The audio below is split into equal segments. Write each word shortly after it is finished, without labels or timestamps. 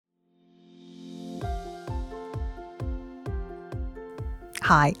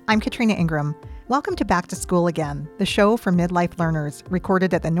Hi, I'm Katrina Ingram. Welcome to Back to School Again, the show for midlife learners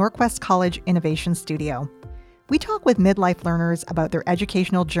recorded at the Norquest College Innovation Studio. We talk with midlife learners about their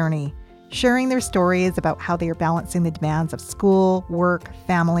educational journey, sharing their stories about how they are balancing the demands of school, work,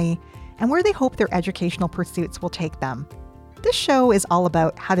 family, and where they hope their educational pursuits will take them. This show is all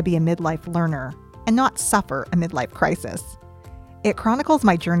about how to be a midlife learner and not suffer a midlife crisis. It chronicles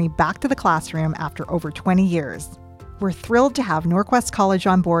my journey back to the classroom after over 20 years. We're thrilled to have Norquest College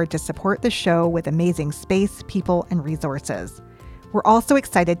on board to support the show with amazing space, people, and resources. We're also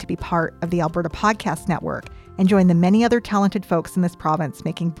excited to be part of the Alberta Podcast Network and join the many other talented folks in this province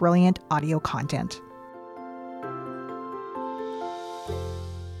making brilliant audio content.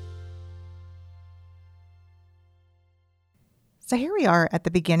 So here we are at the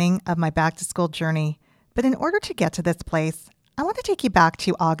beginning of my back to school journey, but in order to get to this place, I want to take you back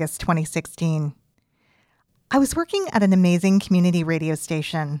to August 2016. I was working at an amazing community radio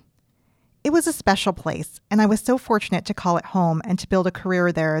station. It was a special place, and I was so fortunate to call it home and to build a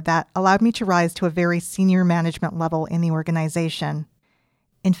career there that allowed me to rise to a very senior management level in the organization.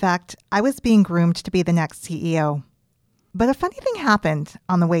 In fact, I was being groomed to be the next CEO. But a funny thing happened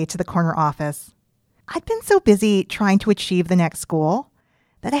on the way to the corner office. I'd been so busy trying to achieve the next goal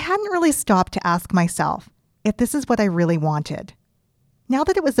that I hadn't really stopped to ask myself if this is what I really wanted. Now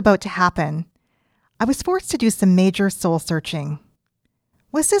that it was about to happen, I was forced to do some major soul searching.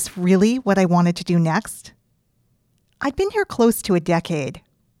 Was this really what I wanted to do next? I'd been here close to a decade,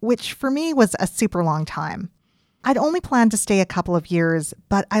 which for me was a super long time. I'd only planned to stay a couple of years,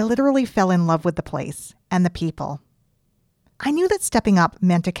 but I literally fell in love with the place and the people. I knew that stepping up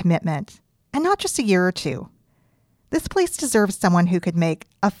meant a commitment, and not just a year or two. This place deserves someone who could make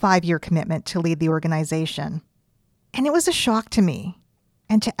a 5-year commitment to lead the organization. And it was a shock to me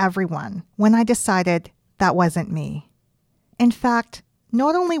and to everyone when I decided that wasn't me. In fact,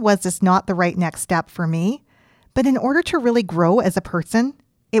 not only was this not the right next step for me, but in order to really grow as a person,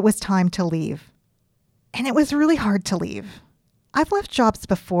 it was time to leave. And it was really hard to leave. I've left jobs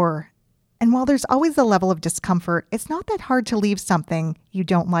before, and while there's always a level of discomfort, it's not that hard to leave something you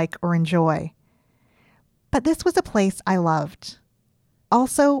don't like or enjoy. But this was a place I loved.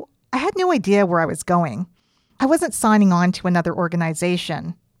 Also, I had no idea where I was going. I wasn't signing on to another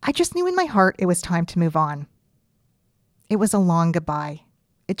organization. I just knew in my heart it was time to move on. It was a long goodbye.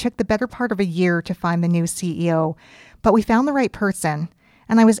 It took the better part of a year to find the new CEO, but we found the right person,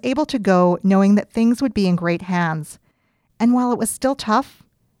 and I was able to go knowing that things would be in great hands. And while it was still tough,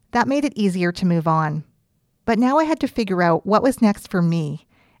 that made it easier to move on. But now I had to figure out what was next for me,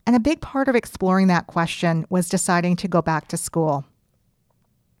 and a big part of exploring that question was deciding to go back to school.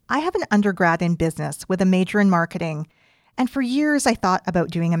 I have an undergrad in business with a major in marketing, and for years I thought about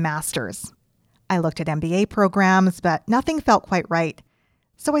doing a master's. I looked at MBA programs, but nothing felt quite right,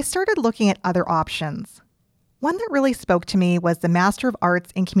 so I started looking at other options. One that really spoke to me was the Master of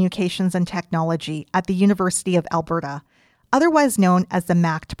Arts in Communications and Technology at the University of Alberta, otherwise known as the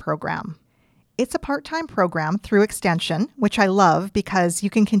MACT program. It's a part-time program through extension, which I love because you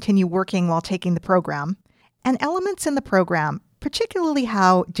can continue working while taking the program, and elements in the program, particularly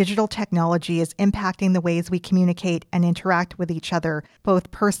how digital technology is impacting the ways we communicate and interact with each other,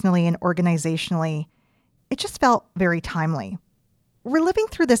 both personally and organizationally. It just felt very timely. We're living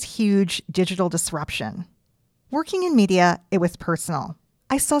through this huge digital disruption. Working in media, it was personal.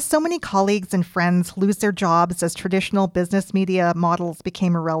 I saw so many colleagues and friends lose their jobs as traditional business media models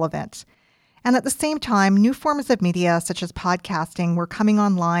became irrelevant. And at the same time, new forms of media, such as podcasting, were coming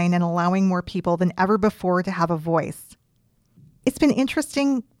online and allowing more people than ever before to have a voice. It's been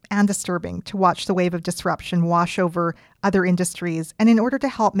interesting and disturbing to watch the wave of disruption wash over other industries, and in order to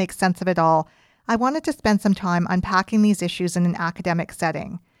help make sense of it all, I wanted to spend some time unpacking these issues in an academic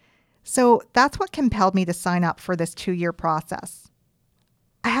setting. So that's what compelled me to sign up for this 2-year process.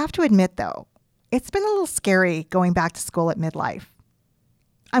 I have to admit, though, it's been a little scary going back to school at midlife.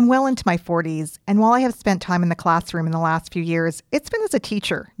 I'm well into my 40s, and while I have spent time in the classroom in the last few years, it's been as a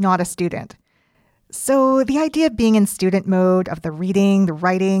teacher, not a student. So the idea of being in student mode, of the reading, the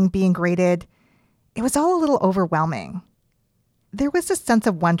writing, being graded, it was all a little overwhelming. There was a sense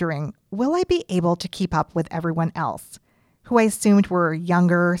of wondering, will I be able to keep up with everyone else, who I assumed were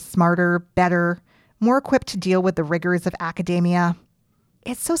younger, smarter, better, more equipped to deal with the rigors of academia?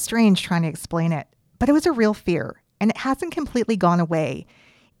 It's so strange trying to explain it, but it was a real fear, and it hasn't completely gone away,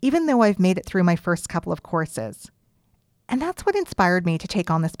 even though I've made it through my first couple of courses. And that's what inspired me to take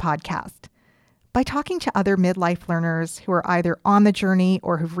on this podcast. By talking to other midlife learners who are either on the journey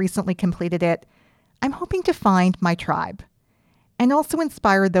or who've recently completed it, I'm hoping to find my tribe and also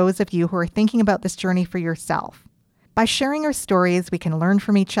inspire those of you who are thinking about this journey for yourself. By sharing our stories, we can learn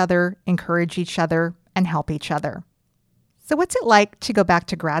from each other, encourage each other, and help each other. So what's it like to go back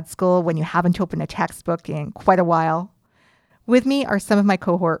to grad school when you haven't opened a textbook in quite a while? With me are some of my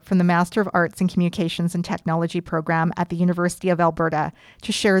cohort from the Master of Arts in Communications and Technology program at the University of Alberta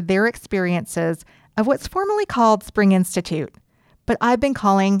to share their experiences of what's formerly called Spring Institute, but I've been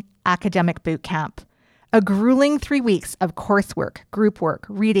calling Academic Boot Camp. A grueling 3 weeks of coursework, group work,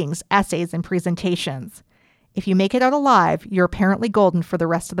 readings, essays, and presentations. If you make it out alive, you're apparently golden for the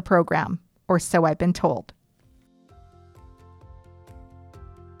rest of the program, or so I've been told.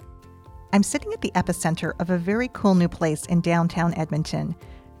 I'm sitting at the epicenter of a very cool new place in downtown Edmonton,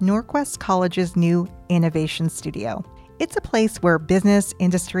 Norquest College's new Innovation Studio. It's a place where business,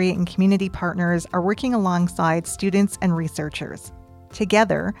 industry, and community partners are working alongside students and researchers.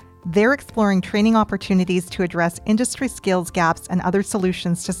 Together, they're exploring training opportunities to address industry skills gaps and other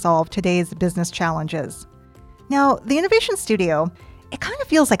solutions to solve today's business challenges. Now, the Innovation Studio, it kind of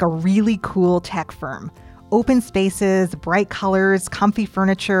feels like a really cool tech firm. Open spaces, bright colors, comfy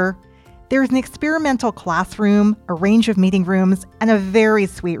furniture. There's an experimental classroom, a range of meeting rooms, and a very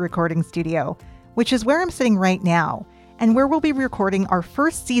sweet recording studio, which is where I'm sitting right now, and where we'll be recording our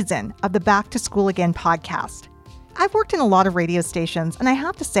first season of the Back to School Again podcast. I've worked in a lot of radio stations, and I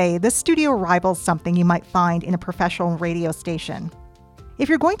have to say, this studio rivals something you might find in a professional radio station. If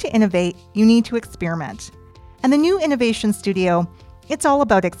you're going to innovate, you need to experiment. And the new Innovation Studio, it's all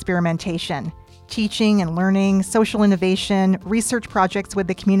about experimentation, teaching and learning, social innovation, research projects with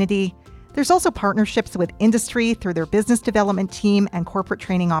the community. There's also partnerships with industry through their business development team and corporate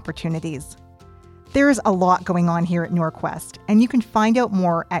training opportunities. There's a lot going on here at Norquest, and you can find out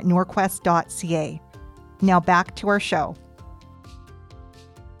more at norquest.ca. Now back to our show.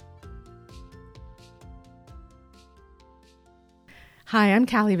 Hi, I'm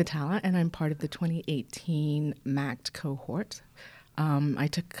Callie Vitala, and I'm part of the 2018 MACT cohort. I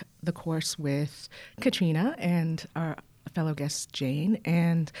took the course with Katrina and our fellow guest Jane,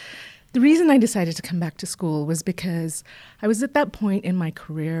 and the reason I decided to come back to school was because I was at that point in my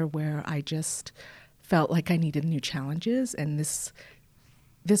career where I just felt like I needed new challenges, and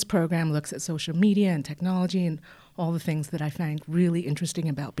this program looks at social media and technology and all the things that I find really interesting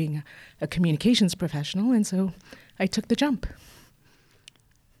about being a communications professional, and so I took the jump.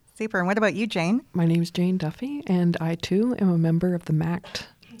 Super. And what about you, Jane? My name is Jane Duffy, and I too am a member of the MACT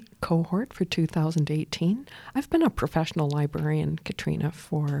cohort for 2018. I've been a professional librarian, Katrina,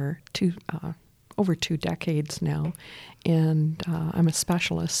 for over 2 decades now, and I'm a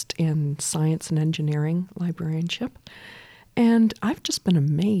specialist in science and engineering librarianship. And I've just been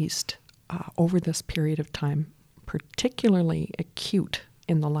amazed over this period of time, particularly acute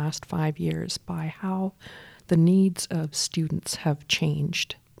in the last 5 years, by how the needs of students have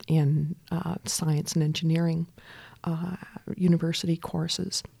changed in science and engineering university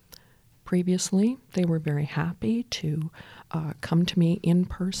courses. Previously, they were very happy to come to me in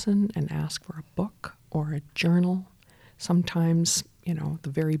person and ask for a book or a journal. Sometimes, the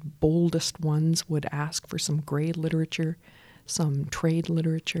very boldest ones would ask for some grade literature, some trade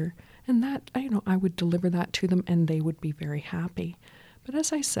literature, and that, I would deliver that to them and they would be very happy. But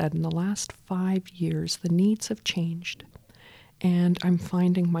as I said, in the last 5 years, the needs have changed. And I'm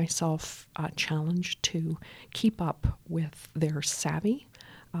finding myself challenged to keep up with their savvy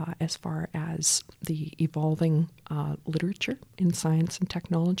as far as the evolving literature in science and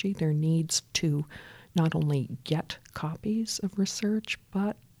technology, their needs to not only get copies of research,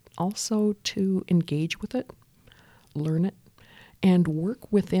 but also to engage with it, learn it, and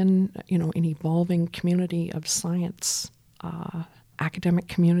work within, an evolving community of science, academic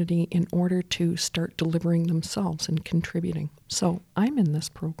community, in order to start delivering themselves and contributing. So I'm in this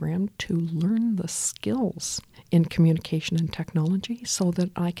program to learn the skills in communication and technology so that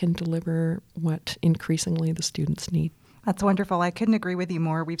I can deliver what increasingly the students need. That's wonderful. I couldn't agree with you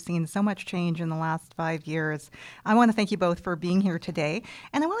more. We've seen so much change in the last 5 years. I want to thank you both for being here today.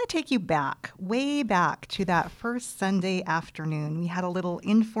 And I want to take you back, way back to that first Sunday afternoon. We had a little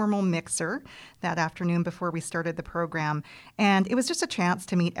informal mixer that afternoon before we started the program. And it was just a chance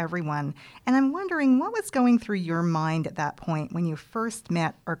to meet everyone. And I'm wondering what was going through your mind at that point when you first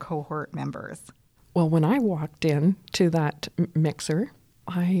met our cohort members? Well, when I walked in to that mixer,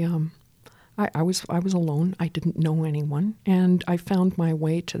 I was alone. I didn't know anyone. And I found my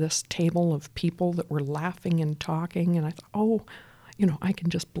way to this table of people that were laughing and talking. And I thought, I can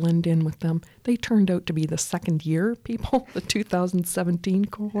just blend in with them. They turned out to be the second year people, the 2017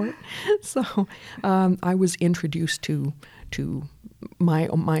 cohort. So I was introduced to my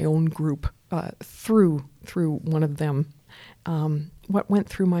own group through one of them. What went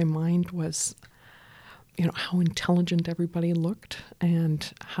through my mind was, how intelligent everybody looked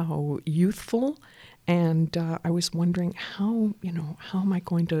and how youthful. And I was wondering how am I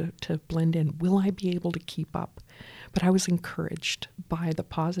going to blend in? Will I be able to keep up? But I was encouraged by the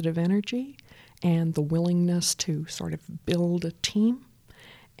positive energy and the willingness to sort of build a team.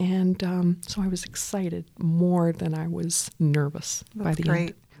 And so I was excited more than I was nervous by the Great.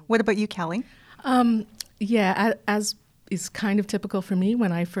 end. What about you, Kelly? As is kind of typical for me,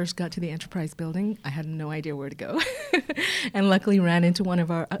 when I first got to the Enterprise building, I had no idea where to go. And luckily ran into one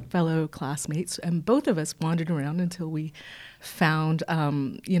of our fellow classmates, and both of us wandered around until we found,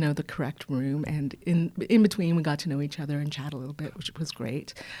 the correct room. And in between, we got to know each other and chat a little bit, which was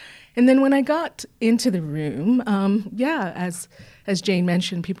great. And then when I got into the room, as Jane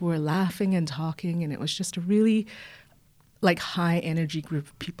mentioned, people were laughing and talking, and it was just a really high energy group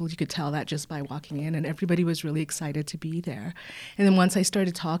of people. You could tell that just by walking in, and everybody was really excited to be there. And then once I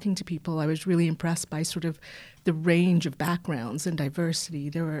started talking to people, I was really impressed by sort of the range of backgrounds and diversity.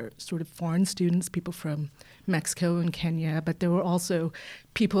 There were sort of foreign students, people from Mexico and Kenya, but there were also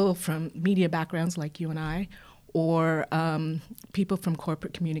people from media backgrounds like you and I, or people from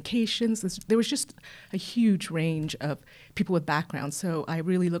corporate communications. There was just a huge range of people with backgrounds. So I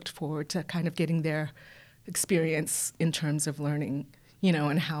really looked forward to kind of getting their experience in terms of learning,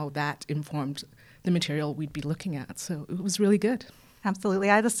 and how that informed the material we'd be looking at. So it was really good. Absolutely.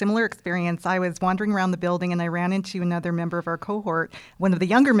 I had a similar experience. I was wandering around the building and I ran into another member of our cohort, one of the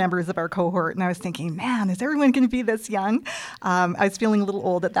younger members of our cohort, and I was thinking, man, is everyone going to be this young? I was feeling a little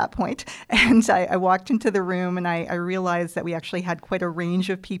old at that point. And I walked into the room and I realized that we actually had quite a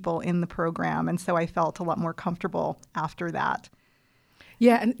range of people in the program. And so I felt a lot more comfortable after that.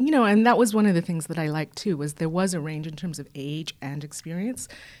 Yeah, and that was one of the things that I liked too, was there was a range in terms of age and experience,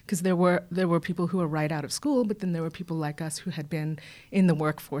 because there were people who were right out of school, but then there were people like us who had been in the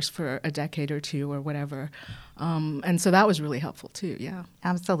workforce for a decade or two or whatever. And so that was really helpful too, yeah.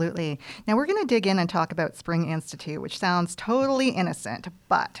 Absolutely. Now we're going to dig in and talk about Spring Institute, which sounds totally innocent,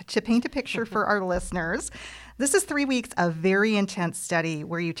 but to paint a picture for our listeners, this is 3 weeks of very intense study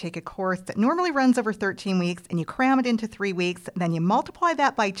where you take a course that normally runs over 13 weeks and you cram it into 3 weeks. Then you multiply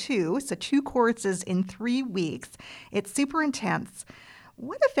that by 2, so 2 courses in 3 weeks. It's super intense.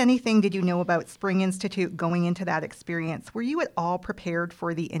 What, if anything, did you know about Spring Institute going into that experience? Were you at all prepared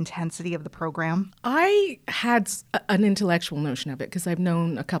for the intensity of the program? I had an intellectual notion of it because I've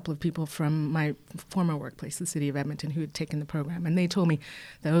known a couple of people from my former workplace, the City of Edmonton, who had taken the program, and they told me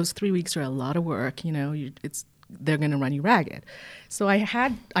those 3 weeks are a lot of work. They're going to run you ragged. So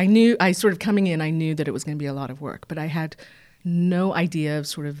I knew coming in, I knew that it was going to be a lot of work, but I had no idea of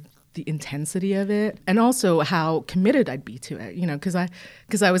sort of the intensity of it, and also how committed I'd be to it,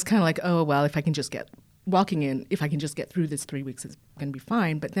 because I was kind of like, oh, well, if I can just get through this 3 weeks, it's going to be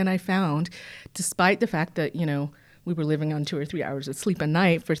fine. But then I found, despite the fact that, we were living on 2 or 3 hours of sleep a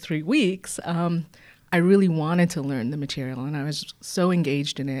night for 3 weeks, I really wanted to learn the material, and I was so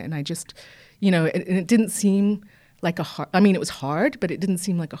engaged in it, and I just, it didn't seem like it was hard, but it didn't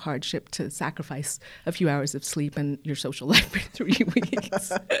seem like a hardship to sacrifice a few hours of sleep and your social life for 3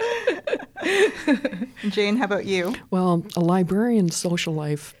 weeks. Jane, how about you? Well, a librarian's social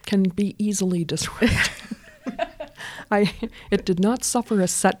life can be easily disrupted. It did not suffer a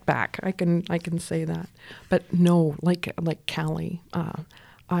setback. I can say that. But no, like Callie,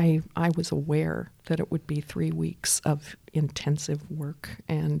 I was aware that it would be 3 weeks of intensive work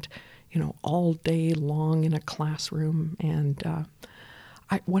and, all day long in a classroom. And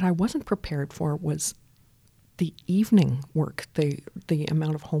what I wasn't prepared for was the evening work, the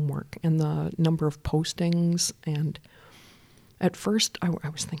amount of homework and the number of postings. And at first I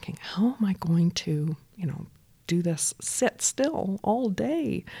was thinking, how am I going to, do this, sit still all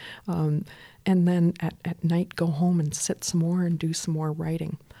day? And then at night go home and sit some more and do some more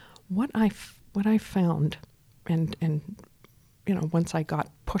writing. What I found, and once I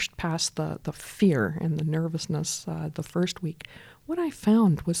got pushed past the fear and the nervousness the first week, what I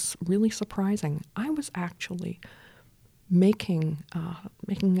found was really surprising. I was actually making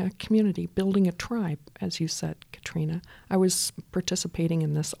a community, building a tribe, as you said, Katrina. I was participating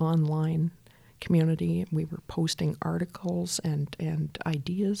in this online community. We were posting articles and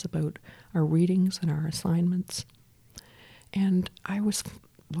ideas about our readings and our assignments. And I was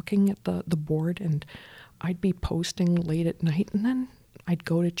looking at the board, and I'd be posting late at night, and then I'd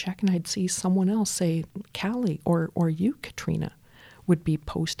go to check and I'd see someone else, say Callie or you, Katrina, would be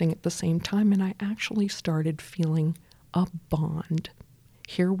posting at the same time, and I actually started feeling a bond.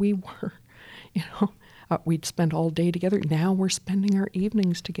 Here we were, we'd spend all day together. Now we're spending our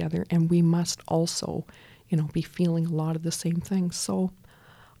evenings together, and we must also, be feeling a lot of the same things. So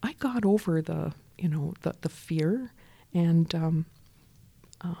I got over the fear and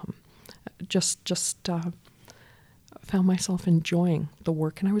just found myself enjoying the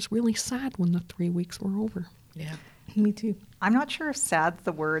work. And I was really sad when the 3 weeks were over. Yeah, me too. I'm not sure if sad's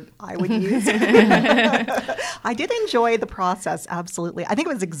the word I would use. I did enjoy the process, absolutely. I think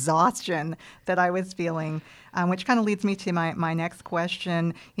it was exhaustion that I was feeling, which kind of leads me to my next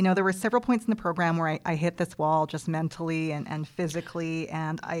question. You know, there were several points in the program where I hit this wall just mentally and physically.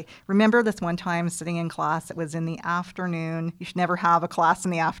 And I remember this one time sitting in class. It was in the afternoon. You should never have a class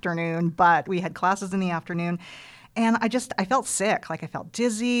in the afternoon, but we had classes in the afternoon. And I felt sick, like I felt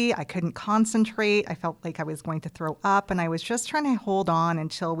dizzy, I couldn't concentrate, I felt like I was going to throw up, and I was just trying to hold on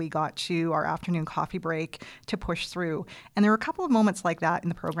until we got to our afternoon coffee break to push through. And there were a couple of moments like that in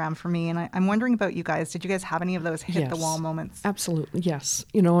the program for me, and I'm wondering about you guys. Did you guys have any of those hit-the-wall moments? Absolutely, yes.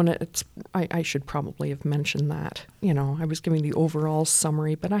 You know, and I should probably have mentioned that. You know, I was giving the overall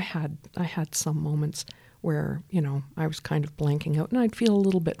summary, but I had some moments where, you know, I was kind of blanking out, and I'd feel a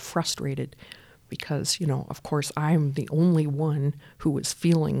little bit frustrated. Because, you know, of course, I'm the only one who was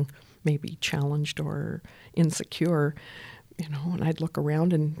feeling maybe challenged or insecure, you know, and I'd look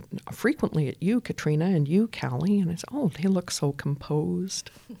around and frequently at you, Katrina, and you, Callie, and I say, oh, they look so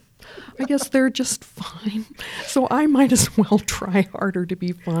composed. I guess they're just fine. So I might as well try harder to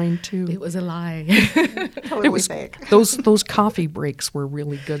be fine, too. It was a lie. Totally it was fake. Those coffee breaks were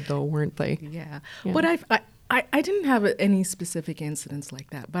really good, though, weren't they? Yeah. But I didn't have any specific incidents like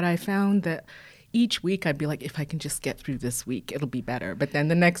that, but I found that each week I'd be like, if I can just get through this week, it'll be better. But then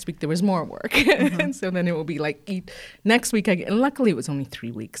the next week there was more work. And so then it will be like, next week, and luckily it was only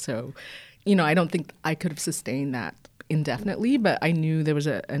 3 weeks. So, you know, I don't think I could have sustained that indefinitely, but I knew there was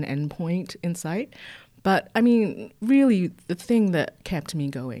an end point in sight. But I mean, really the thing that kept me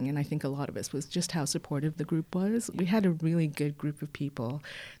going, and I think a lot of us, was just how supportive the group was. We had a really good group of people.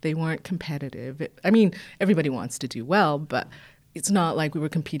 They weren't competitive. I mean, everybody wants to do well, but it's not like we were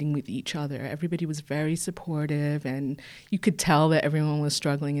competing with each other. Everybody was very supportive, and you could tell that everyone was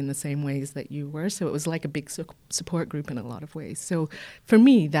struggling in the same ways that you were. So it was like a big support group in a lot of ways. So for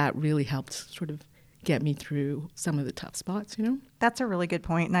me, that really helped sort of get me through some of the tough spots, you know? That's a really good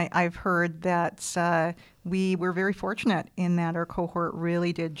point. And I've heard that we were very fortunate in that our cohort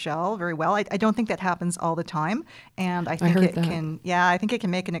really did gel very well. I don't think that happens all the time. And I think I think it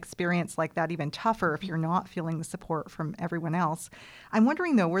can make an experience like that even tougher if you're not feeling the support from everyone else. I'm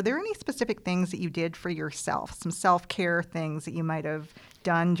wondering, though, were there any specific things that you did for yourself, some self-care things that you might have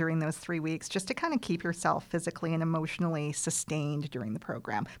done during those 3 weeks just to kind of keep yourself physically and emotionally sustained during the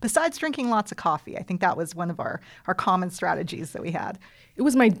program? Besides drinking lots of coffee, I think that was one of our common strategies that we had. It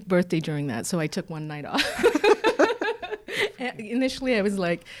was my birthday during that, so I took one night off. Initially, I was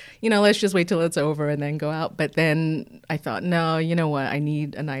like, you know, let's just wait till it's over and then go out. But then I thought, no, you know what? I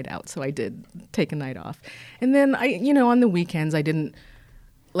need a night out. So I did take a night off. And then on the weekends, I didn't,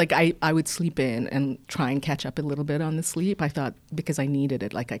 like I would sleep in and try and catch up a little bit on the sleep. I thought because I needed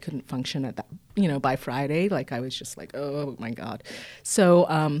it, like I couldn't function at that, by Friday. Like I was just like, oh my God. So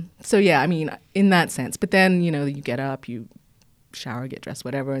yeah, I mean, in that sense. But then, you get up, you shower, get dressed,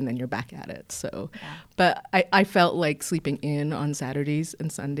 whatever, and then you're back at it. So, yeah. But I felt like sleeping in on Saturdays and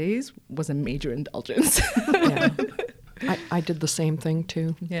Sundays was a major indulgence. Yeah. I did the same thing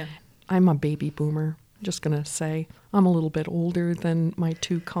too. Yeah. I'm a baby boomer. Just going to say I'm a little bit older than my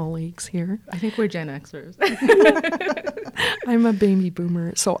two colleagues here. I think we're Gen Xers. I'm a baby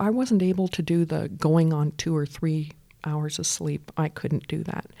boomer. So I wasn't able to do the going on 2 or 3 hours of sleep. I couldn't do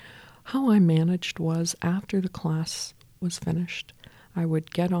that. How I managed was after the class was finished, I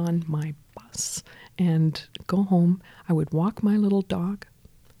would get on my bus and go home. I would walk my little dog.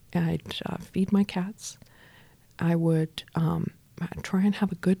 I'd feed my cats. I would try and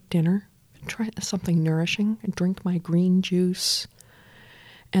have a good dinner. Try something nourishing and drink my green juice.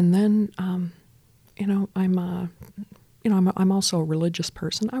 And then, I'm also a religious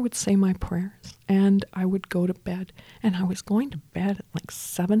person. I would say my prayers and I would go to bed. And I was going to bed at like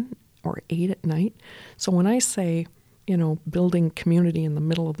 7 or 8 at night. So when I say, building community in the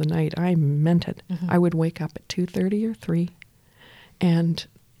middle of the night, I meant it. Mm-hmm. I would wake up at 2:30 or 3 and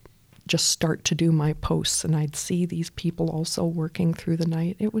just start to do my posts, and I'd see these people also working through the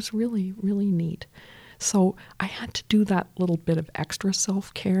night. It was really, really neat. So I had to do that little bit of extra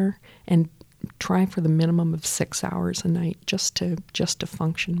self-care and try for the minimum of 6 hours a night just to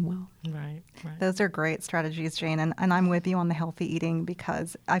function well. Right. Those are great strategies, Jane, and I'm with you on the healthy eating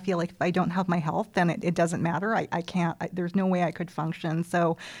because I feel like if I don't have my health, then it doesn't matter. I can't, there's no way I could function.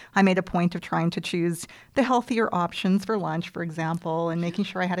 So I made a point of trying to choose the healthier options for lunch, for example, and making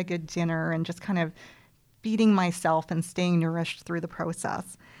sure I had a good dinner and just kind of feeding myself and staying nourished through the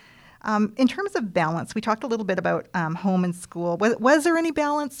process. In terms of balance, we talked a little bit about home and school. Was there any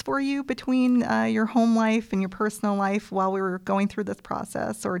balance for you between your home life and your personal life while we were going through this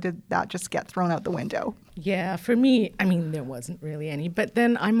process, or did that just get thrown out the window? Yeah, for me, I mean, there wasn't really any. But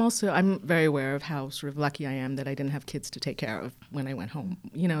then I'm very aware of how sort of lucky I am that I didn't have kids to take care of when I went home.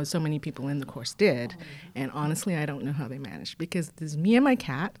 You know, so many people in the course did. And honestly, I don't know how they managed, because there's me and my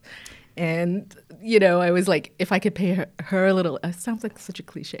cat. And, you know, I was like, if I could pay her a little, it sounds like such a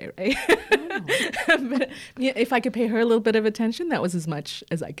cliche, right? But yeah, if I could pay her a little bit of attention, that was as much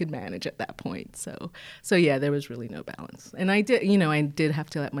as I could manage at that point. So yeah, there was really no balance. And I did have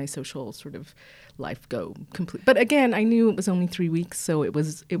to let my social sort of life go complete. But again, I knew it was only 3 weeks, so it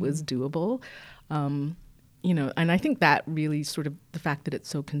was doable. You know, and I think that really sort of, the fact that it's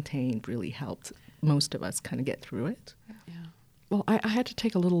so contained really helped most of us kind of get through it. Yeah. Well, I had to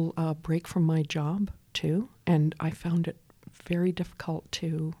take a little break from my job, too, and I found it very difficult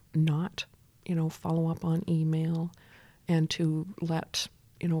to not, you know, follow up on email and to let,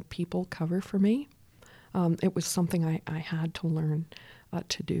 you know, people cover for me. It was something I had to learn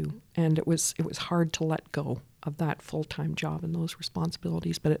to do, and it was hard to let go of that full-time job and those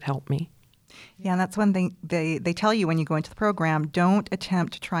responsibilities, but it helped me. Yeah, and that's one thing they tell you when you go into the program. Don't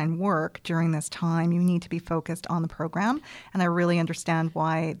attempt to try and work during this time. You need to be focused on the program. And I really understand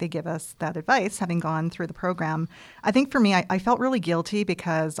why they give us that advice, having gone through the program. I think for me, I felt really guilty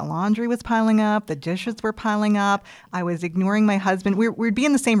because the laundry was piling up, the dishes were piling up. I was ignoring my husband. We'd be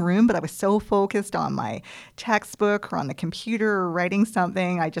in the same room, but I was so focused on my textbook or on the computer or writing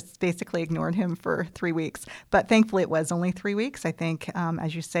something. I just basically ignored him for 3 weeks. But thankfully, it was only 3 weeks. I think,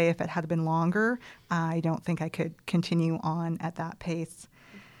 as you say, if it had been longer, I don't think I could continue on at that pace.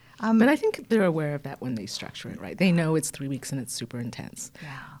 But I think they're aware of that when they structure it, right? They know it's 3 weeks and it's super intense.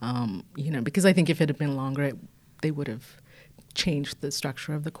 Yeah. You know, because I think if it had been longer, they would have changed the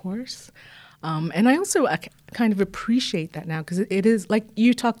structure of the course. And I also kind of appreciate that now, because it is, like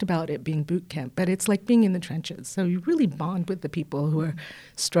you talked about it being boot camp, but it's like being in the trenches. So you really bond with the people who are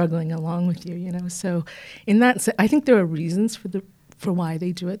struggling along with you, you know. So in that sense, I think there are reasons for why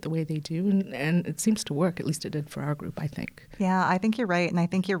they do it the way they do, and it seems to work. At least it did for our group, I think. Yeah, I think you're right, and I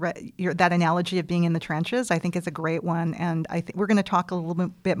think you're right. That analogy of being in the trenches, I think, is a great one. And I think we're going to talk a little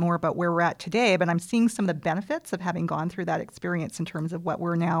bit more about where we're at today. But I'm seeing some of the benefits of having gone through that experience in terms of what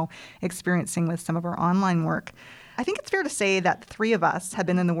we're now experiencing with some of our online work. I think it's fair to say that the three of us have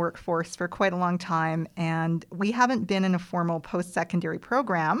been in the workforce for quite a long time, and we haven't been in a formal post-secondary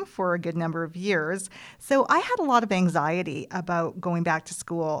program for a good number of years. So I had a lot of anxiety about going back to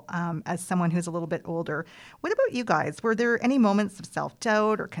school as someone who's a little bit older. What about you guys? Were there any moments of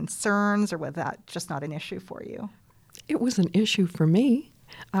self-doubt or concerns, or was that just not an issue for you? It was an issue for me.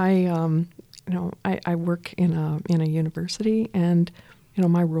 I work in a university, and you know,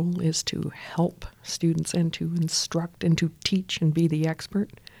 my role is to help students and to instruct and to teach and be the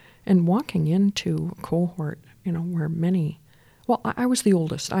expert. And walking into a cohort, you know, where I was the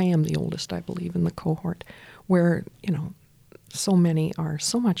oldest. I am the oldest, I believe, in the cohort, where, you know, so many are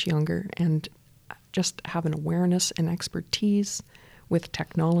so much younger and just have an awareness and expertise with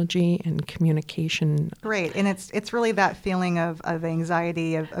technology and communication. Great. And it's really that feeling of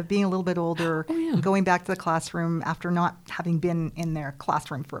anxiety, of being a little bit older, going back to the classroom after not having been in their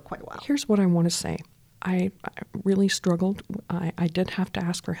classroom for quite a while. Here's what I want to say. I really struggled. I did have to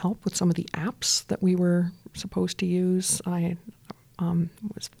ask for help with some of the apps that we were supposed to use. I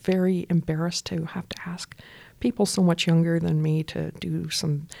was very embarrassed to have to ask people so much younger than me to do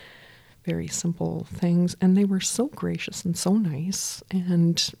some very simple things, and they were so gracious and so nice,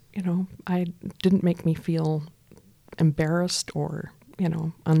 and, you know, I didn't make me feel embarrassed or, you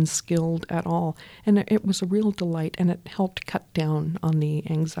know, unskilled at all, and it was a real delight, and it helped cut down on the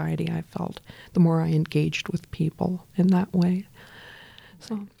anxiety I felt the more I engaged with people in that way.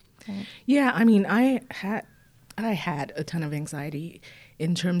 So, yeah, I mean, I had a ton of anxiety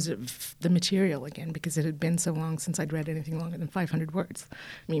in terms of the material, again, because it had been so long since I'd read anything longer than 500 words.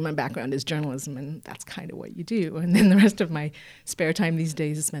 I mean, my background is journalism, and that's kind of what you do. And then the rest of my spare time these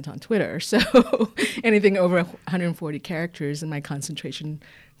days is spent on Twitter. So anything over 140 characters, and my concentration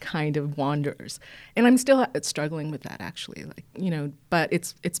kind of wanders. And I'm still struggling with that, actually. Like, you know, but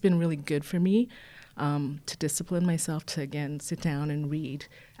it's been really good for me to discipline myself to, again, sit down and read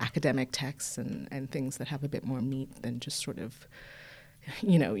academic texts and things that have a bit more meat than just sort of,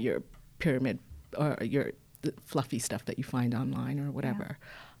 you know, your pyramid or your fluffy stuff that you find online or whatever.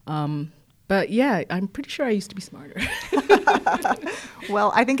 But yeah, I'm pretty sure I used to be smarter.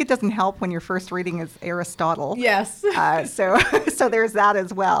 Well, I think it doesn't help when your first reading is Aristotle. Yes. So there's that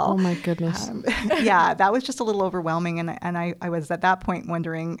as well. Oh my goodness. Yeah, that was just a little overwhelming. And I was at that point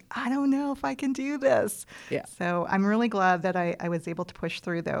wondering, I don't know if I can do this. Yeah. So I'm really glad that I was able to push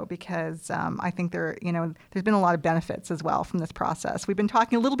through, though, because I think there's been a lot of benefits as well from this process. We've been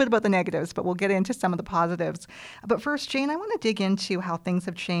talking a little bit about the negatives, but we'll get into some of the positives. But first, Jane, I want to dig into how things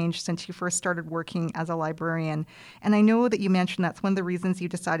have changed since you first started working as a librarian. And I know that you mentioned that's one of the reasons you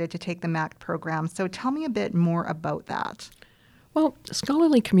decided to take the MACT program. So tell me a bit more about that. Well,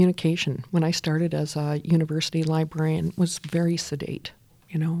 scholarly communication, when I started as a university librarian, was very sedate,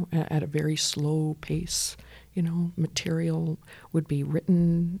 at a very slow pace. Material would be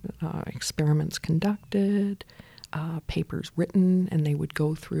written, experiments conducted, papers written, and they would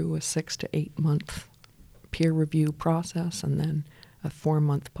go through a 6 to 8 month peer review process, and then a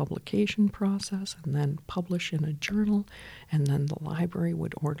 4-month publication process, and then publish in a journal, and then the library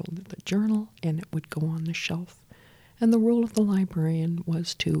would order the journal, and it would go on the shelf. And the role of the librarian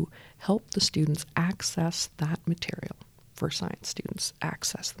was to help the students access that material. For science students,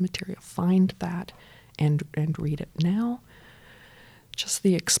 access the material, find that, and read it. Now, just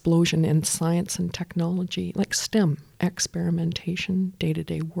the explosion in science and technology, like STEM, experimentation,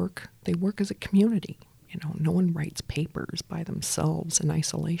 day-to-day work, they work as a community. No one writes papers by themselves in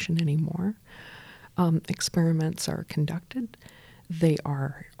isolation anymore. Experiments are conducted. They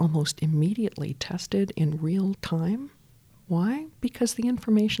are almost immediately tested in real time. Why? Because the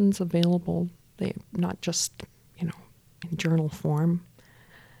information's available. They not just, in journal form,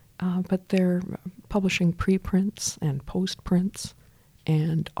 but they're publishing preprints and postprints,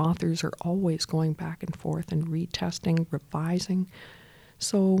 and authors are always going back and forth and retesting, revising.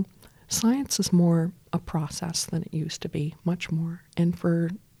 So science is more a process than it used to be, much more. And for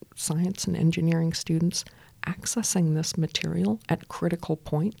science and engineering students, accessing this material at critical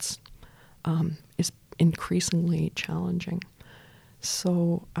points is increasingly challenging.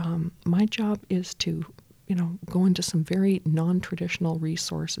 So my job is to, go into some very non-traditional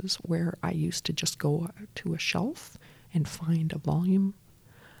resources where I used to just go to a shelf and find a volume.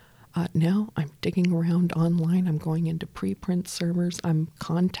 Now I'm digging around online. I'm going into preprint servers. I'm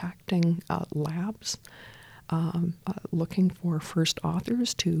contacting labs, looking for first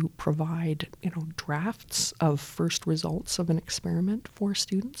authors to provide, drafts of first results of an experiment for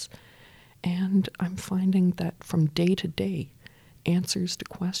students. And I'm finding that from day to day, answers to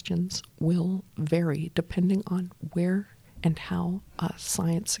questions will vary depending on where and how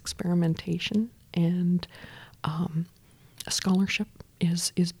science experimentation and scholarship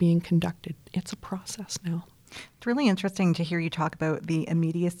is being conducted. It's a process now. It's really interesting to hear you talk about the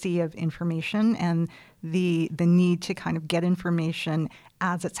immediacy of information and the need to kind of get information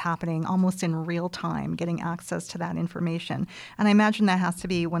as it's happening, almost in real time, getting access to that information. And I imagine that has to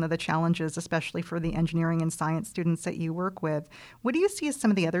be one of the challenges, especially for the engineering and science students that you work with. What do you see as some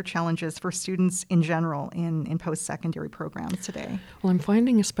of the other challenges for students in general in post-secondary programs today? Well, I'm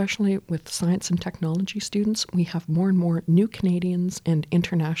finding, especially with science and technology students, we have more and more new Canadians and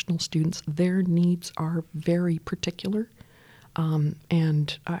international students. Their needs are very particular,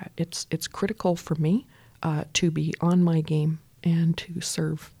 and it's critical for me to be on my game and to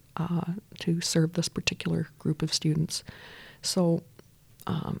serve this particular group of students. So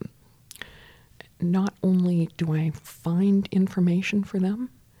not only do I find information for them,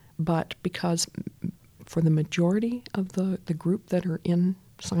 but because for the majority of the group that are in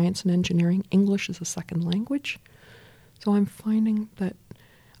science and engineering, English is a second language. So I'm finding that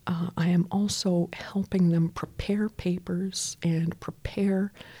I am also helping them prepare papers and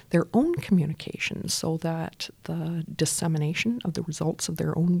prepare their own communications so that the dissemination of the results of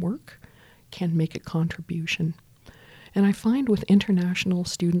their own work can make a contribution. And I find with international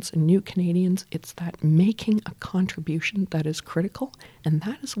students and new Canadians, it's that making a contribution that is critical, and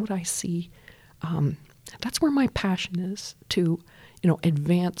that is what I see. That's where my passion is, to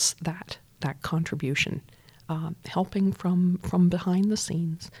advance that contribution. Helping from behind the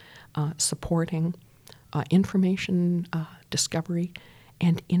scenes, supporting information discovery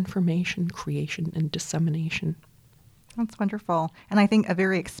and information creation and dissemination. That's wonderful. And I think a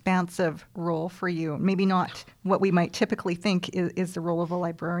very expansive role for you, maybe not what we might typically think is the role of a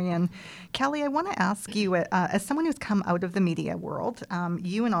librarian. Kelly, I want to ask you, as someone who's come out of the media world,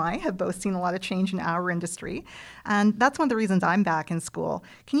 you and I have both seen a lot of change in our industry, and that's one of the reasons I'm back in school.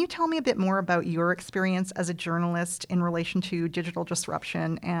 Can you tell me a bit more about your experience as a journalist in relation to digital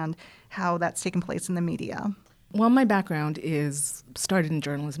disruption and how that's taken place in the media? Well, my background is started in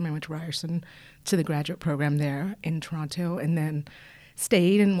journalism. I went to Ryerson to the graduate program there in Toronto, and then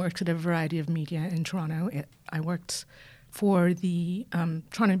stayed and worked at a variety of media in Toronto. I worked for the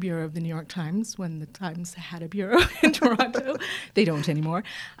Toronto Bureau of the New York Times when the Times had a bureau in Toronto. They don't anymore.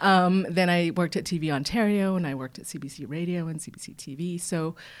 Then I worked at TV Ontario, and I worked at CBC Radio and CBC TV.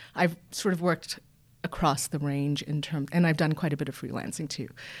 So I've sort of worked across the range and I've done quite a bit of freelancing too.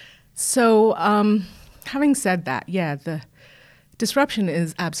 So having said that, yeah, the disruption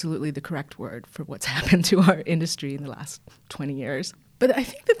is absolutely the correct word for what's happened to our industry in the last 20 years. But I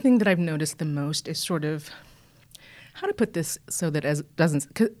think the thing that I've noticed the most is sort of, how to put this so that it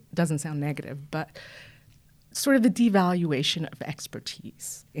doesn't sound negative, but sort of the devaluation of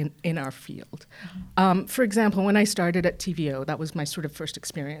expertise in our field. For example, when I started at TVO, that was my sort of first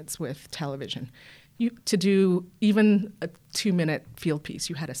experience with television. To do even a 2-minute field piece,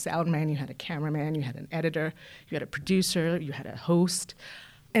 you had a sound man, you had a cameraman, you had an editor, you had a producer, you had a host.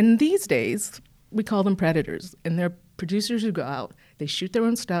 And these days, we call them predators. And they're producers who go out, they shoot their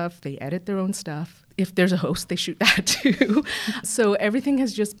own stuff, they edit their own stuff. If there's a host, they shoot that too. So everything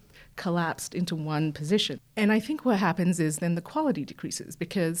has just collapsed into one position. And I think what happens is then the quality decreases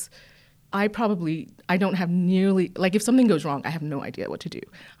because I don't have nearly, like if something goes wrong, I have no idea what to do.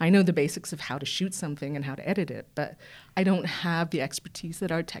 I know the basics of how to shoot something and how to edit it, but I don't have the expertise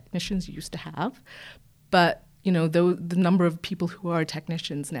that our technicians used to have. But, the number of people who are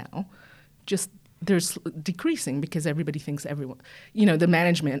technicians now, there's decreasing because everybody thinks everyone, the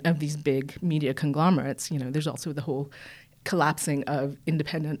management of these big media conglomerates, there's also the whole collapsing of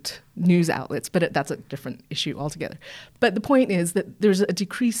independent news outlets, but that's a different issue altogether. But the point is that there's a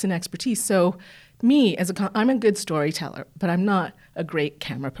decrease in expertise. So me, I'm a good storyteller, but I'm not a great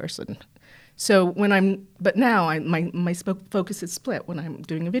camera person. So now my focus is split when I'm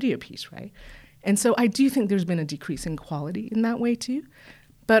doing a video piece, right? And so I do think there's been a decrease in quality in that way too.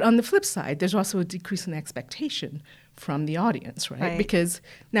 But on the flip side, there's also a decrease in expectation from the audience, right? Because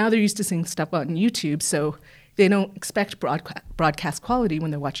now they're used to seeing stuff on YouTube, so they don't expect broadcast quality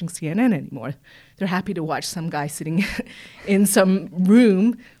when they're watching CNN anymore. They're happy to watch some guy sitting in some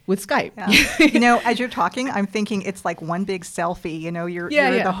room with Skype. Yeah. As you're talking, I'm thinking it's like one big selfie. You're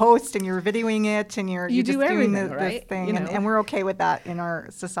the host and you're videoing it and you're just doing this thing. And we're okay with that in our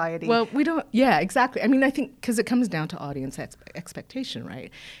society. Well, we don't. Yeah, exactly. I mean, I think because it comes down to audience expectation,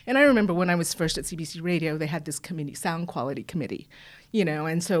 right? And I remember when I was first at CBC Radio, they had this committee, sound quality committee,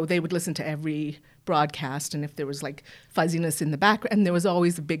 and so they would listen to every broadcast, and if there was like fuzziness in the background, and there was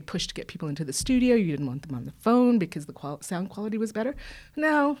always a big push to get people into the studio. You didn't want them on the phone because the sound quality was better.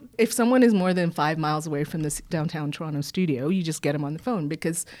 Now, if someone is more than 5 miles away from the downtown Toronto studio, you just get them on the phone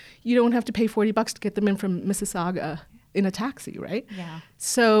because you don't have to pay $40 to get them in from Mississauga in a taxi, right? Yeah.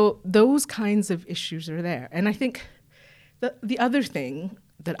 So those kinds of issues are there. And I think the other thing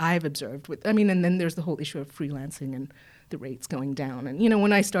that I've observed and then there's the whole issue of freelancing and the rates going down. And,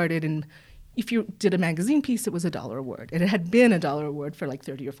 when I started if you did a magazine piece, it was $1 a word. And it had been $1 a word for like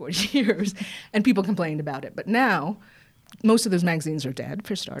 30 or 40 years, and people complained about it. But now, most of those magazines are dead,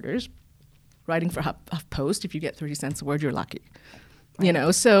 for starters. Writing for HuffPost, if you get 30 cents a word, you're lucky.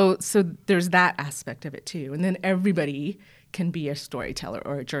 Right. So there's that aspect of it too. And then everybody can be a storyteller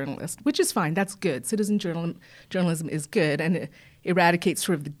or a journalist, which is fine. That's good. Citizen journalism is good, and it eradicates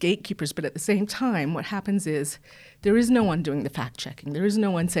sort of the gatekeepers. But at the same time, what happens is there is no one doing the fact-checking. There is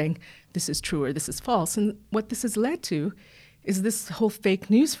no one saying this is true or this is false. And what this has led to is this whole fake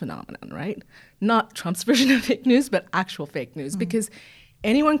news phenomenon, right? Not Trump's version of fake news, but actual fake news. Mm-hmm. Because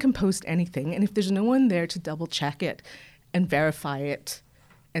anyone can post anything, and if there's no one there to double-check it and verify it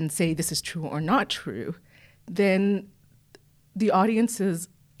and say this is true or not true, then the audiences,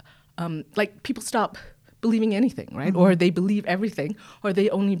 people stop believing anything, right? Mm-hmm. Or they believe everything, or they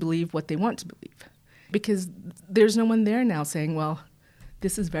only believe what they want to believe. Because there's no one there now saying, well,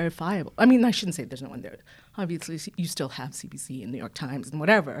 this is verifiable. I mean, I shouldn't say there's no one there. Obviously, you still have CBC and New York Times and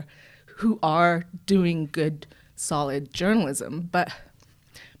whatever who are doing good, solid journalism, but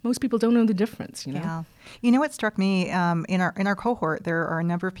most people don't know the difference, Yeah. What struck me in our cohort, there are a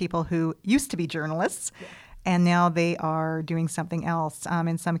number of people who used to be journalists, and now they are doing something else.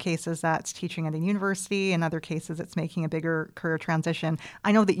 In some cases, that's teaching at a university. In other cases, it's making a bigger career transition.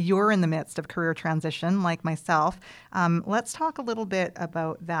 I know that you're in the midst of career transition, like myself. Let's talk a little bit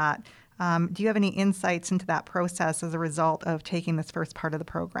about that. Do you have any insights into that process as a result of taking this first part of the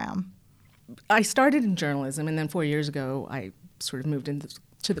program? I started in journalism, and then 4 years ago, I sort of moved into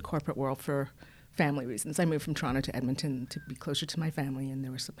the corporate world for family reasons. I moved from Toronto to Edmonton to be closer to my family, and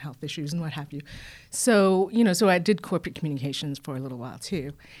there were some health issues and what have you. So, so I did corporate communications for a little while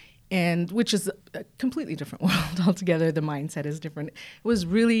too, and which is a completely different world altogether. The mindset is different. It was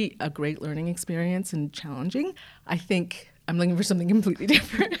really a great learning experience and challenging. I think I'm looking for something completely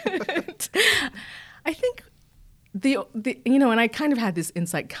different. I think the and I kind of had this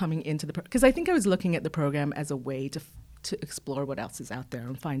insight coming into the because I think I was looking at the program as a way to explore what else is out there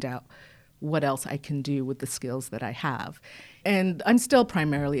and find out what else I can do with the skills that I have. And I'm still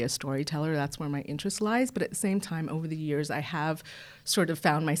primarily a storyteller. That's where my interest lies. But at the same time, over the years, I have sort of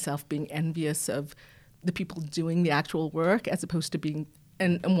found myself being envious of the people doing the actual work as opposed to being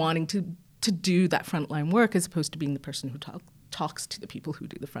and wanting to do that frontline work as opposed to being the person who talks to the people who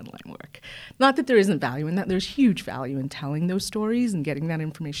do the frontline work. Not that there isn't value in that. There's huge value in telling those stories and getting that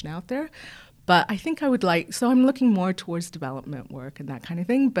information out there. But I think I would so I'm looking more towards development work and that kind of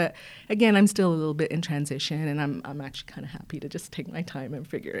thing. But again, I'm still a little bit in transition, and I'm actually kind of happy to just take my time and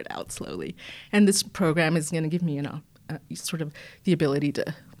figure it out slowly. And this program is going to give me, sort of the ability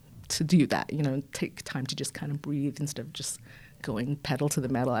to do that, take time to just kind of breathe instead of just going pedal to the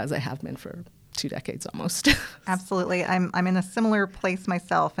metal as I have been for 2 decades almost. Absolutely. I'm in a similar place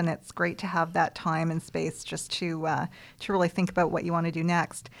myself, and it's great to have that time and space just to really think about what you want to do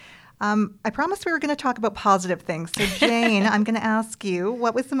next. I promised we were going to talk about positive things. So, Jane, I'm going to ask you,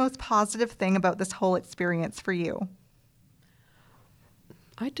 what was the most positive thing about this whole experience for you?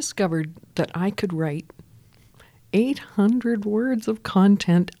 I discovered that I could write 800 words of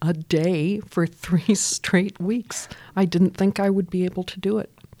content a day for 3 straight weeks. I didn't think I would be able to do it.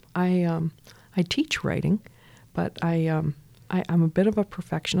 I teach writing, but I'm a bit of a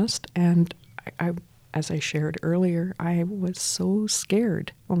perfectionist, and I as I shared earlier, I was so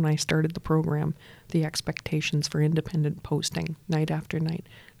scared when I started the program, the expectations for independent posting night after night.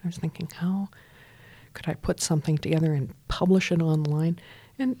 I was thinking, how could I put something together and publish it online?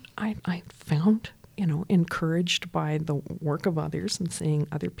 And I found, encouraged by the work of others and seeing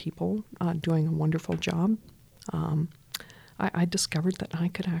other people doing a wonderful job, I discovered that I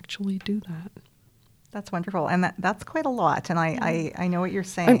could actually do that. That's wonderful, and that's quite a lot. And I know what you're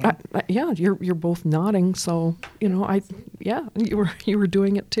saying. Yeah, you're both nodding. So you were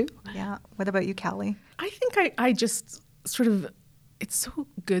doing it too. Yeah. What about you, Callie? I think I just sort of. It's so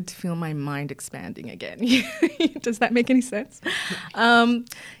good to feel my mind expanding again. Does that make any sense?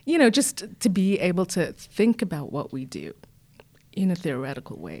 Just to be able to think about what we do in a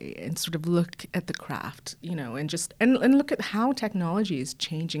theoretical way and sort of look at the craft, and look at how technology is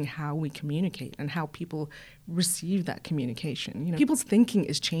changing how we communicate and how people receive that communication. People's thinking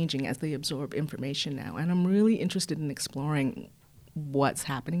is changing as they absorb information now, and I'm really interested in exploring what's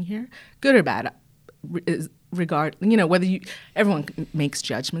happening here, good or bad. Whether everyone makes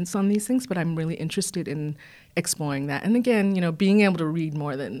judgments on these things, but I'm really interested in exploring that. And again, being able to read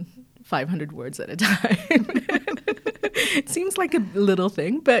more than 500 words at a time. It seems like a little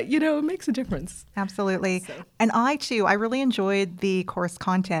thing, but, it makes a difference. Absolutely. So. And I really enjoyed the course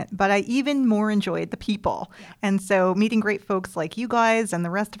content, but I even more enjoyed the people. Yeah. And so meeting great folks like you guys and the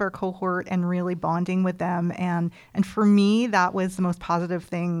rest of our cohort and really bonding with them. And for me, that was the most positive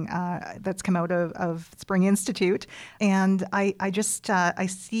thing that's come out of Spring Institute. And I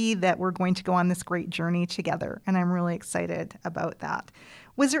see that we're going to go on this great journey together, and I'm really excited about that.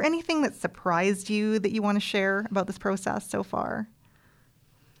 Was there anything that surprised you that you want to share about this process so far?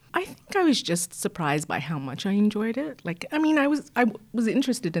 I think I was just surprised by how much I enjoyed it. I was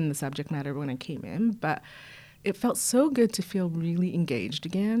interested in the subject matter when I came in, but it felt so good to feel really engaged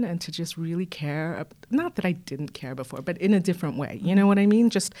again and to just really care. Not that I didn't care before, but in a different way. You know what I mean?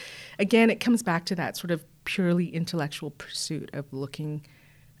 Just, again, it comes back to that sort of purely intellectual pursuit of looking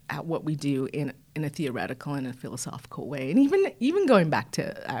at what we do in a theoretical and a philosophical way, and even going back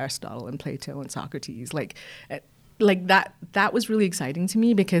to Aristotle and Plato and Socrates, like that was really exciting to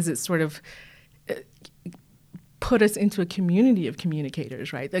me because it sort of put us into a community of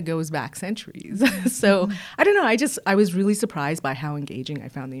communicators, right? That goes back centuries. So I don't know. I was really surprised by how engaging I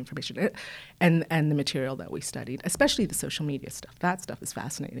found the information and the material that we studied, especially the social media stuff. That stuff is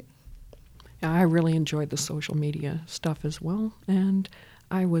fascinating. Yeah, I really enjoyed the social media stuff as well, and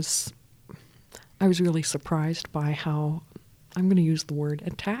I was really surprised by how, I'm going to use the word,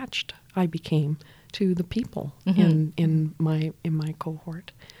 attached I became to the people in my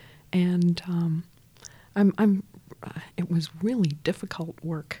cohort, and it was really difficult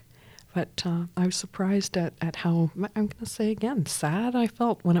work, but I was surprised at how, I'm going to say again, sad I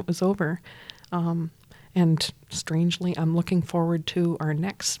felt when it was over, and strangely, I'm looking forward to our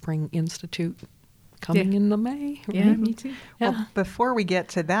next Spring Institute coming in the May. Right? Yeah, me too. Yeah. Well, before we get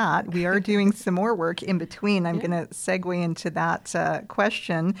to that, we are doing some more work in between. I'm going to segue into that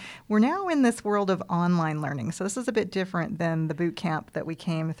question. We're now in this world of online learning. So this is a bit different than the boot camp that we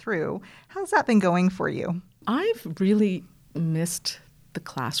came through. How's that been going for you? I've really missed the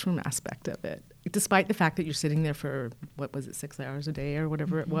classroom aspect of it. despite the fact that you're sitting there for, 6 hours a day or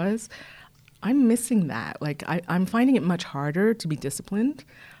whatever it was, I'm missing that. Like, I'm finding it much harder to be disciplined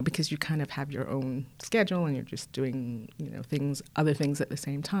because you kind of have your own schedule and you're just doing, other things at the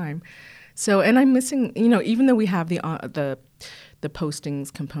same time. So, and I'm missing, even though we have the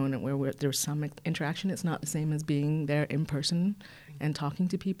postings component where there's some interaction, it's not the same as being there in person and talking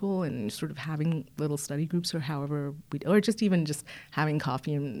to people and sort of having little study groups or or just even just having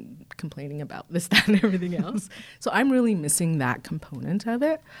coffee and complaining about this, that, and everything else. So I'm really missing that component of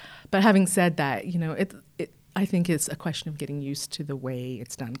it. But having said that, I think it's a question of getting used to the way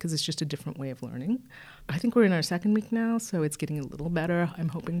it's done because it's just a different way of learning. I think we're in our second week now, so it's getting a little better. I'm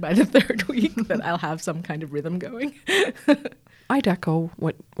hoping by the third week that I'll have some kind of rhythm going. I'd echo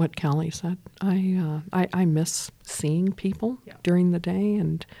what Callie said. I miss seeing people during the day,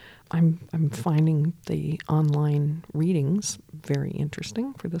 and I'm finding the online readings very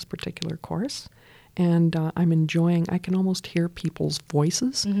interesting for this particular course. And I'm enjoying, I can almost hear people's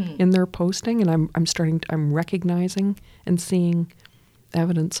voices in their posting, and I'm recognizing and seeing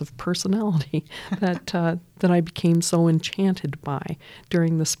evidence of personality that I became so enchanted by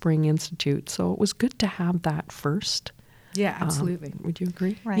during the Spring Institute. So it was good to have that first. Yeah, absolutely. Would you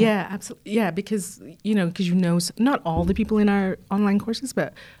agree? Right. Yeah, absolutely. Yeah, because not all the people in our online courses,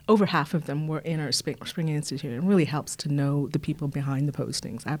 but over half of them were in our Spring Institute. It really helps to know the people behind the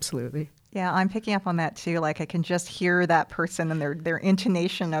postings. Absolutely. Yeah, I'm picking up on that too. Like I can just hear that person and their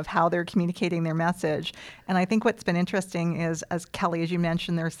intonation of how they're communicating their message. And I think what's been interesting is, as Kelly, as you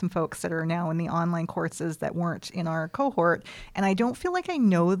mentioned, there's some folks that are now in the online courses that weren't in our cohort. And I don't feel like I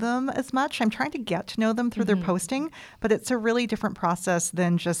know them as much. I'm trying to get to know them through their posting, but it's a really different process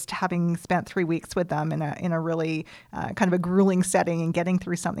than just having spent 3 weeks with them in a really kind of a grueling setting and getting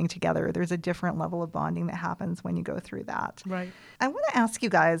through something together. There's a different level of bonding that happens when you go through that. Right. I want to ask you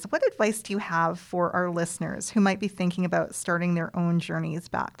guys, what advice do you have for our listeners who might be thinking about starting their own journeys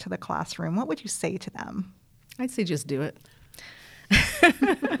back to the classroom? What would you say to them? I'd say just do it.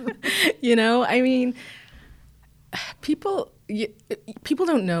 I mean, people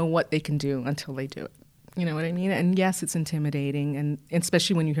don't know what they can do until they do it. You know what I mean? And yes, it's intimidating, and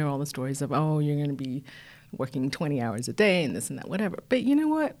especially when you hear all the stories of, oh, you're going to be working 20 hours a day and this and that, whatever. But you know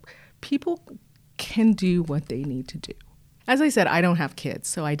what? People can do what they need to do. As I said, I don't have kids,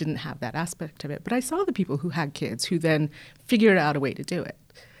 so I didn't have that aspect of it. But I saw the people who had kids who then figured out a way to do it.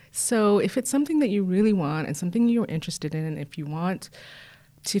 So if it's something that you really want and something you're interested in, and if you want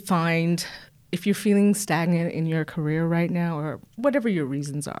to find, if you're feeling stagnant in your career right now or whatever your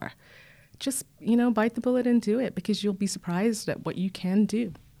reasons are, just, bite the bullet and do it because you'll be surprised at what you can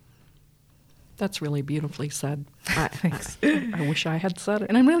do. That's really beautifully said. Thanks. I wish I had said it.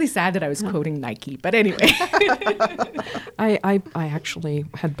 And I'm really sad that I was quoting Nike, but anyway. I actually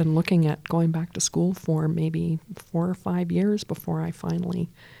had been looking at going back to school for maybe 4 or 5 years before I finally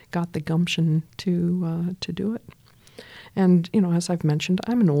got the gumption to do it. And, as I've mentioned,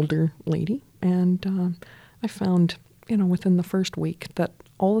 I'm an older lady, and I found, within the first week that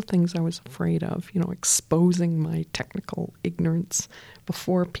all the things I was afraid of, exposing my technical ignorance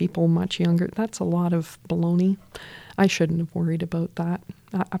before people much younger, that's a lot of baloney. I shouldn't have worried about that.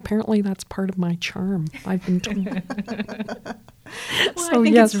 Apparently that's part of my charm, I've been told. I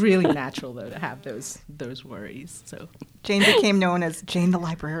think it's really natural, though, to have those worries. So Jane became known as Jane the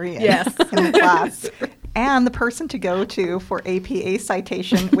librarian yes. in the class. And the person to go to for APA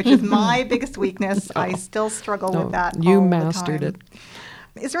citation, which is my biggest weakness. I still struggle with that. You mastered it.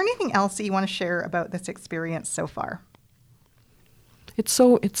 Is there anything else that you want to share about this experience so far? It's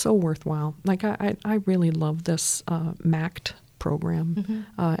so worthwhile. Like I really love this MACT program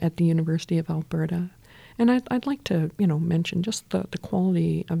at the University of Alberta, and I'd like to mention just the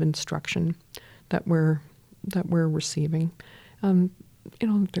quality of instruction that we're receiving.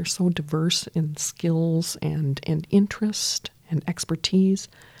 They're so diverse in skills and interest and expertise,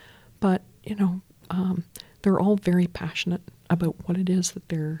 but they're all very passionate about what it is that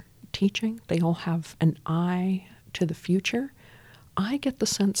they're teaching. They all have an eye to the future. I get the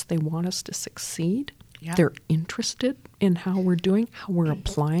sense they want us to succeed. Yeah. They're interested in how we're doing, how we're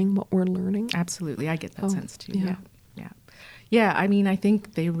applying what we're learning. Absolutely. I get that sense too. Yeah. Yeah, I mean, I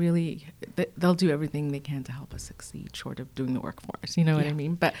think they'll do everything they can to help us succeed, short of doing the work for us, you know what I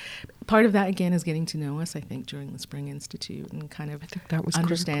mean? But part of that, again, is getting to know us, I think, during the Spring Institute and kind of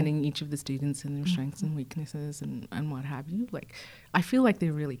understanding critical. Each of the students and their strengths and weaknesses and what have you. Like, I feel like they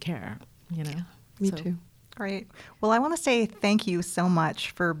really care, Yeah, me too. Great. Well, I want to say thank you so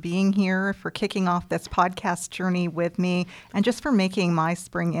much for being here, for kicking off this podcast journey with me, and just for making my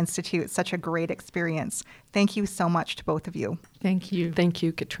Spring Institute such a great experience. Thank you so much to both of you. Thank you. Thank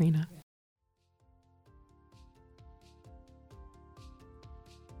you, Katrina.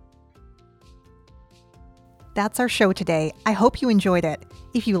 That's our show today. I hope you enjoyed it.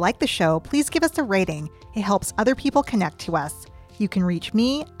 If you like the show, please give us a rating. It helps other people connect to us. You can reach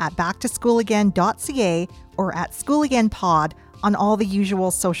me at backtoschoolagain.ca or at schoolagainpod on all the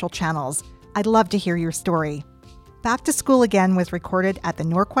usual social channels. I'd love to hear your story. Back to School Again was recorded at the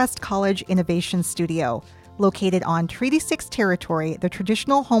Norquest College Innovation Studio, located on Treaty 6 territory, the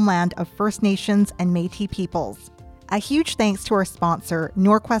traditional homeland of First Nations and Métis peoples. A huge thanks to our sponsor,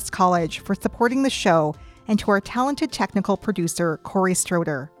 Norquest College, for supporting the show, and to our talented technical producer, Corey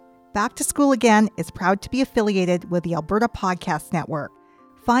Stroder. Back to School Again is proud to be affiliated with the Alberta Podcast Network.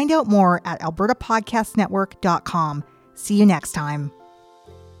 Find out more at albertapodcastnetwork.com. See you next time.